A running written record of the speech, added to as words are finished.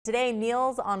Today,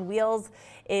 Meals on Wheels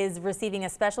is receiving a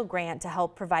special grant to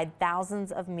help provide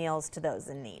thousands of meals to those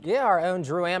in need. Yeah, our own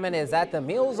Drew Ammon is at the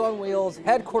Meals on Wheels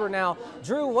headquarters now.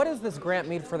 Drew, what does this grant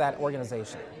mean for that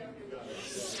organization?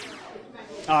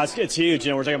 It's huge.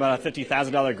 We're talking about a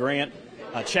 $50,000 grant.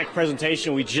 A check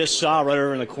presentation we just saw right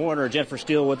over in the corner. Jennifer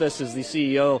Steele with us is the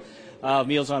CEO of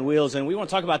Meals on Wheels, and we want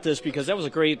to talk about this because that was a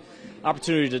great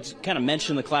opportunity to kind of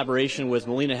mention the collaboration with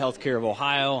Molina Healthcare of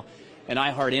Ohio and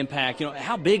iHeart Impact.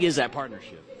 How big is that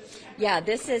partnership? Yeah,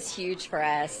 this is huge for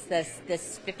us. This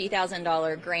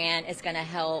 $50,000 grant is going to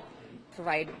help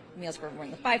provide meals for more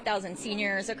than 5,000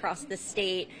 seniors across the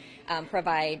state,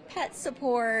 provide pet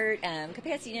support,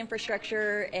 capacity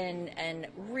infrastructure, and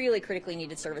really critically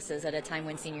needed services at a time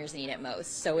when seniors need it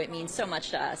most. So it means so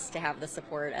much to us to have the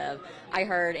support of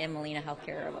iHeart and Molina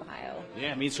Healthcare of Ohio.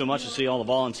 Yeah, it means so much to see all the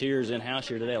volunteers in-house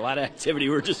here today. A lot of activity.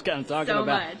 We're just kind of talking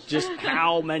about just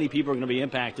how many people are going to be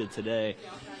impacted today.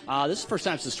 This is the first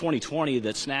time since 2020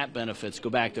 that SNAP benefits go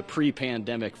back to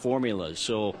pre-pandemic formulas.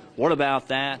 So what about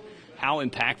that? How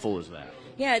impactful is that?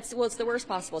 Yeah, it's the worst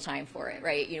possible time for it,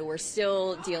 right? We're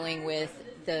still dealing with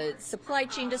the supply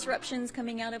chain disruptions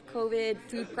coming out of COVID.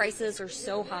 Food prices are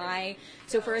so high.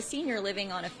 So for a senior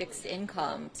living on a fixed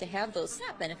income, to have those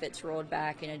SNAP benefits rolled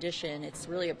back in addition, it's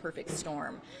really a perfect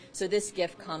storm. So this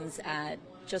gift comes at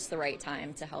just the right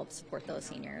time to help support those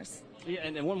seniors. Yeah,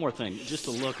 and one more thing, just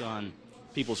to look on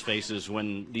people's faces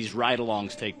when these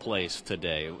ride-alongs take place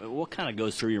today. What kind of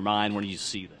goes through your mind when you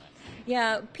see that?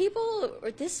 Yeah,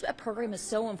 this program is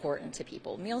so important to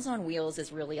people. Meals on Wheels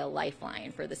is really a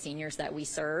lifeline for the seniors that we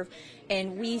serve.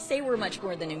 And we say we're much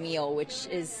more than a meal, which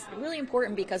is really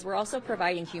important because we're also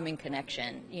providing human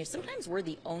connection. Sometimes we're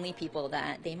the only people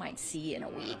that they might see in a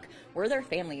week. We're their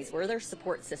families, we're their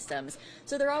support systems.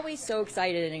 So they're always so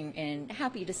excited and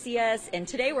happy to see us. And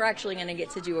today we're actually going to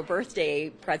get to do a birthday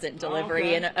present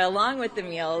delivery and along with the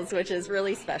meals, which is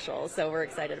really special. So we're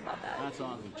excited about that. That's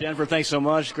awesome. Jennifer, thanks so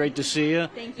much. Great to see you.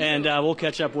 Thank you. And we'll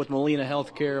catch up with Molina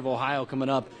Healthcare of Ohio coming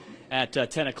up at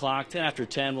 10 o'clock. 10 after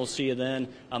 10, we'll see you then.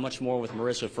 Much more with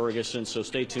Marissa Ferguson, so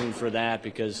stay tuned for that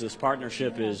because this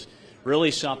partnership is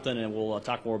really something, and we'll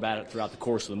talk more about it throughout the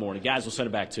course of the morning. Guys, we'll send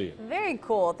it back to you. Very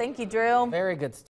cool. Thank you, Drew. Very good stuff.